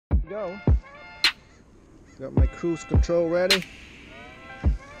go. Got my cruise control ready.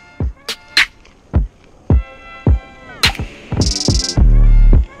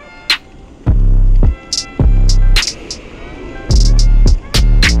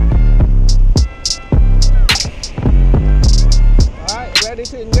 Alright, ready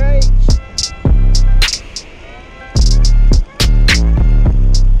to engage.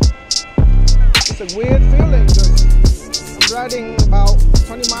 It's a weird feeling because I'm riding about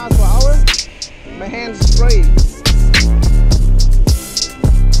 20 miles per hour. My hands are free.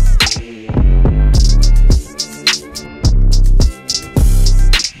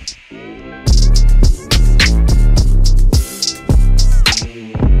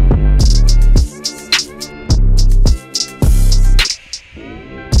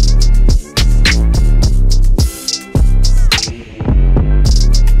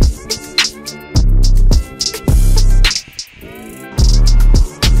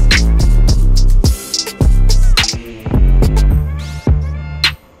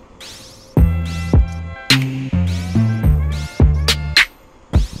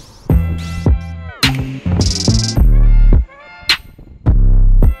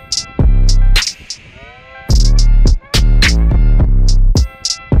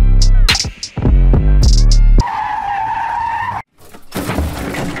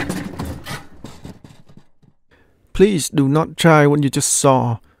 Please do not try what you just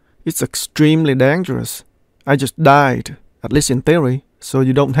saw. It's extremely dangerous. I just died, at least in theory, so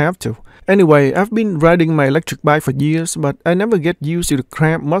you don't have to. Anyway, I've been riding my electric bike for years, but I never get used to the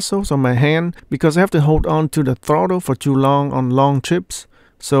cramp muscles on my hand because I have to hold on to the throttle for too long on long trips.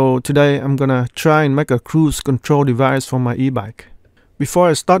 So today I'm gonna try and make a cruise control device for my e-bike. Before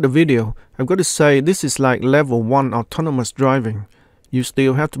I start the video, I've got to say this is like level 1 autonomous driving. You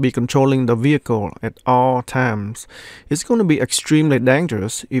still have to be controlling the vehicle at all times. It's going to be extremely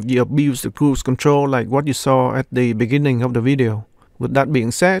dangerous if you abuse the cruise control like what you saw at the beginning of the video. With that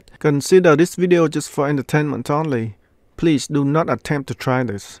being said, consider this video just for entertainment only. Please do not attempt to try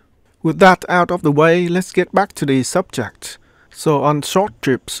this. With that out of the way, let's get back to the subject. So on short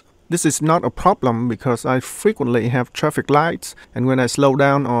trips, this is not a problem because I frequently have traffic lights, and when I slow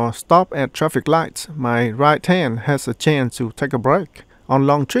down or stop at traffic lights, my right hand has a chance to take a break. On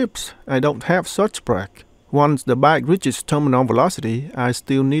long trips, I don't have such break. Once the bike reaches terminal velocity, I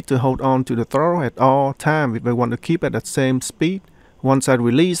still need to hold on to the throttle at all times if I want to keep at the same speed. Once I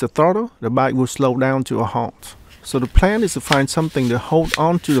release the throttle, the bike will slow down to a halt. So the plan is to find something to hold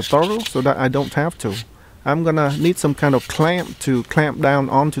on to the throttle so that I don't have to. I'm gonna need some kind of clamp to clamp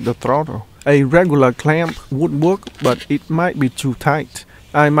down onto the throttle. A regular clamp would work, but it might be too tight.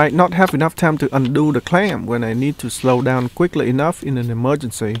 I might not have enough time to undo the clamp when I need to slow down quickly enough in an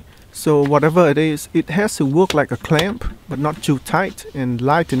emergency. So whatever it is, it has to work like a clamp, but not too tight and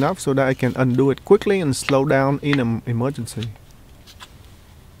light enough so that I can undo it quickly and slow down in an emergency.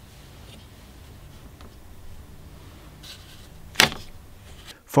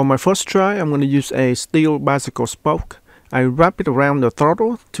 For my first try, I'm going to use a steel bicycle spoke. I wrap it around the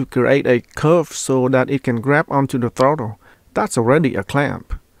throttle to create a curve so that it can grab onto the throttle. That's already a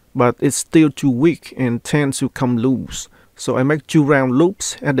clamp, but it's still too weak and tends to come loose. So I make 2 round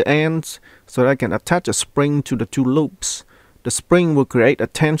loops at the ends so that I can attach a spring to the 2 loops. The spring will create a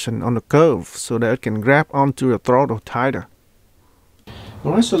tension on the curve so that it can grab onto the throttle tighter.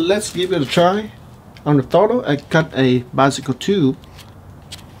 Alright, so let's give it a try. On the throttle, I cut a bicycle tube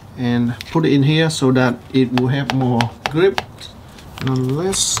and put it in here so that it will have more grip. Now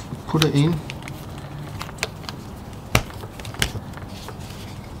let's put it in.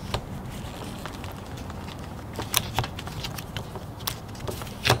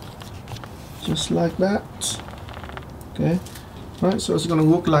 Just like that. Okay, right, so it's gonna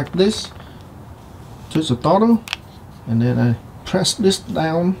work like this. Touch the throttle and then I press this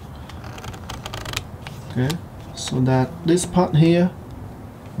down, okay, so that this part here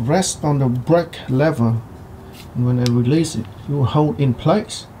rest on the brake lever, and when I release it, it will hold in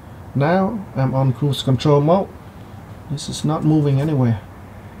place. Now I'm on cruise control mode. This is not moving anywhere.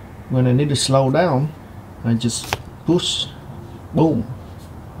 When I need to slow down, I just push, boom,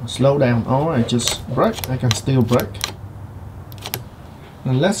 slow down, or I just brake. I can still brake.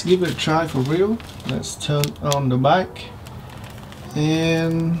 Now let's give it a try for real. Let's turn on the bike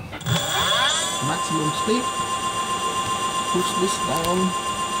and maximum speed. Push this down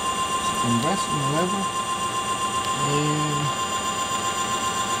and rest on the lever, and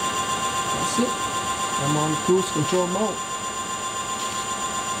that's it. I'm on cruise control mode.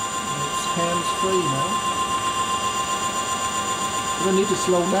 It's hands free now. I don't need to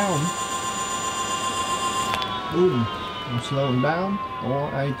slow down. Boom, I'm slowing down, or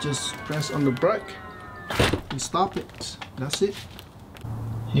I just press on the brake and stop it. That's it.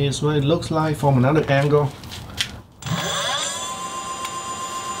 Here's what it looks like from another angle.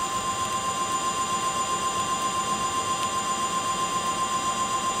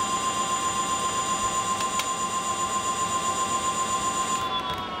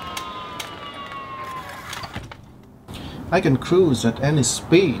 I can cruise at any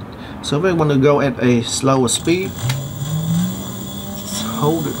speed, so if I want to go at a slower speed, just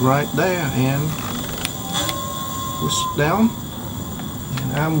hold it right there and push it down,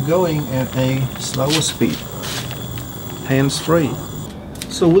 and I'm going at a slower speed, hands free.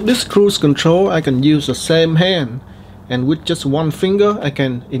 So with this cruise control, I can use the same hand, and with just one finger I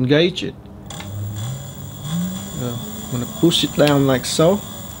can engage it. I'm going to push it down like so,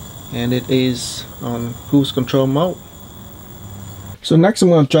 and it is on cruise control mode. So next I'm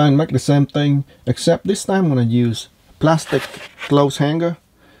going to try and make the same thing, except this time I'm going to use plastic clothes hanger,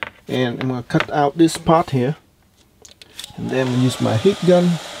 and I'm going to cut out this part here, and then I'm going to use my heat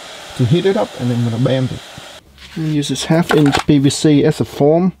gun to heat it up, and then I'm going to bend it. I'm going to use this 1/2 inch PVC as a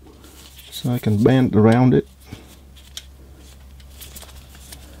form, so I can bend around it.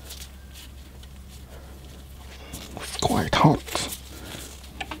 It's quite hot.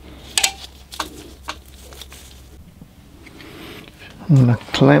 I'm gonna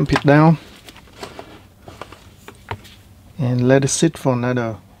clamp it down and let it sit for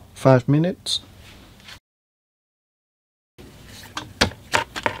another 5 minutes.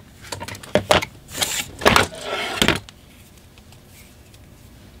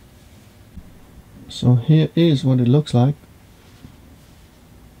 So here is what it looks like.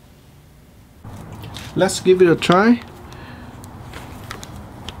 Let's give it a try.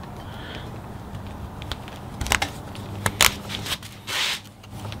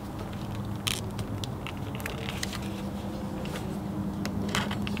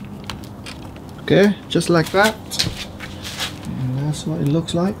 Okay, just like that, and that's what it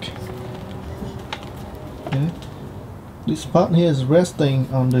looks like. Okay, this part here is resting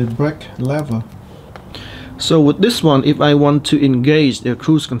on the brake lever. So with this one, if I want to engage the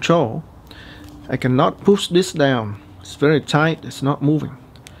cruise control, I cannot push this down. It's very tight, it's not moving.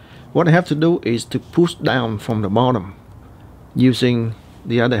 What I have to do is to push down from the bottom using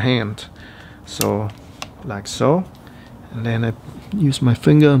the other hand. So like so, and then I use my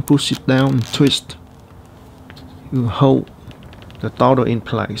finger and push it down and twist. You hold the throttle in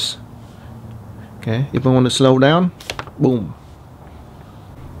place. Okay, if I want to slow down, boom.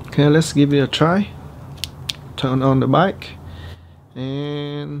 Okay, let's give it a try. Turn on the bike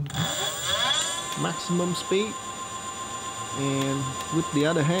and maximum speed, and with the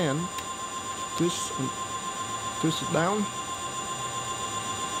other hand twist it down.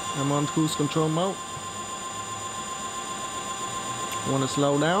 I'm on cruise control mode. Want to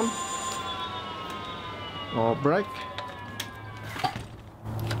slow down or brake,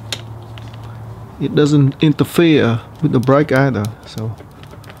 it doesn't interfere with the brake either, so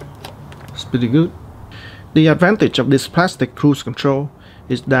it's pretty good. The advantage of this plastic cruise control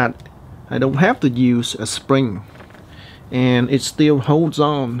is that I don't have to use a spring, and it still holds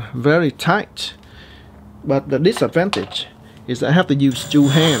on very tight. But the disadvantage is I have to use 2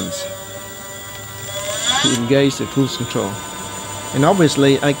 hands to engage the cruise control. And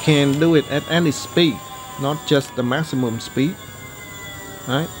obviously I can do it at any speed, not just the maximum speed,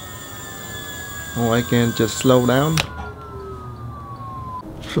 right? Or I can just slow down.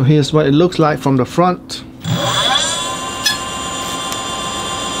 So here's what it looks like from the front.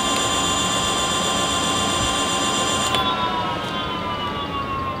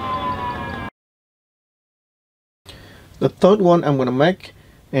 The third one I'm gonna make,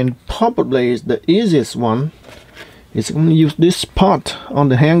 and probably is the easiest one, is I'm gonna use this part on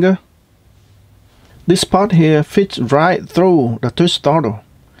the hanger. This part here fits right through the twist throttle,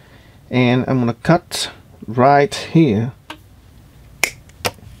 and I'm gonna cut right here.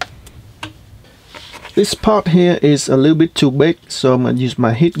 This part here is a little bit too big, so I'm gonna use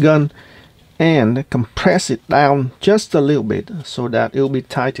my heat gun and compress it down just a little bit so that it will be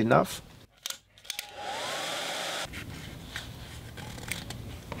tight enough.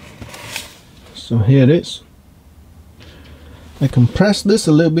 So here it is. I compressed this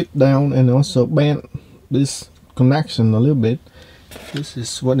a little bit down and also bent this connection a little bit. This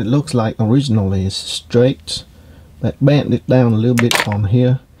is what it looks like originally. It's straight, but bent it down a little bit on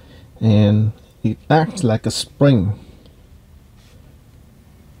here, and it acts like a spring,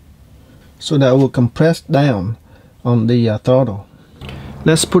 so that will compress down on the throttle.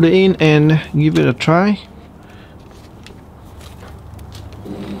 Let's put it in and give it a try.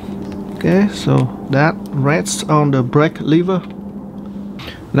 Okay, so that rests on the brake lever.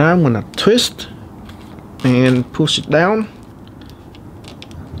 Now I'm gonna twist and push it down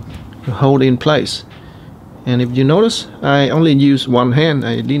to hold it in place. And if you notice, I only use one hand,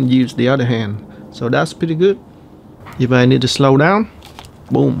 I didn't use the other hand, so that's pretty good. If I need to slow down,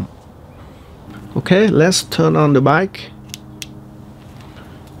 boom. Okay, let's turn on the bike.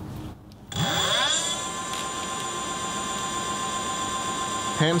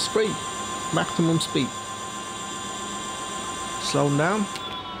 Hands free, maximum speed. Slow down.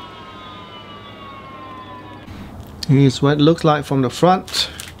 Here's what it looks like from the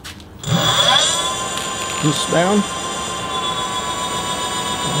front. Push down.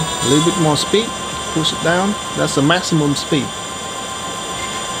 A little bit more speed. Push it down. That's the maximum speed.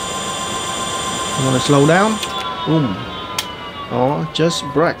 You want to slow down? Boom. Or just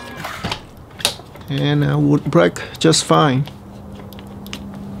brake. And I would brake just fine.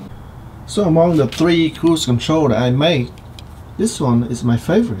 So among the 3 cruise control that I made, this one is my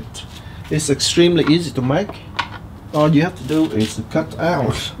favorite. It's extremely easy to make. All you have to do is to cut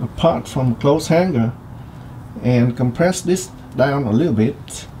out a part from a clothes hanger and compress this down a little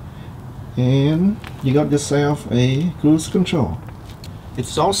bit, and you got yourself a cruise control.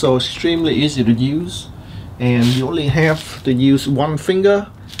 It's also extremely easy to use, and you only have to use one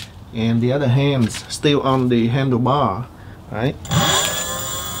finger and the other hand's still on the handlebar, right?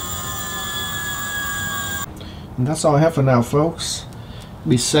 And that's all I have for now, folks.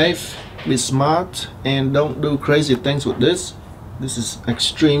 Be safe, be smart, and don't do crazy things with this. This is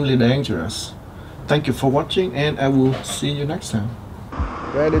extremely dangerous. Thank you for watching, and I will see you next time.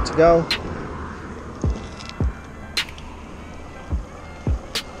 Ready to go.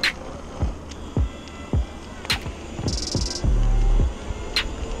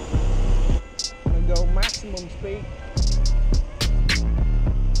 I'm gonna go maximum speed.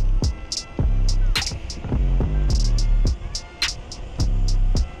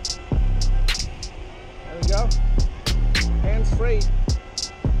 There we go. Hands free.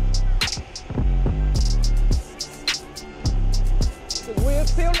 Weird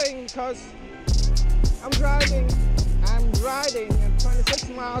feeling because I'm riding at 26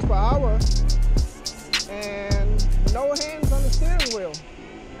 miles per hour and no hands on the steering wheel.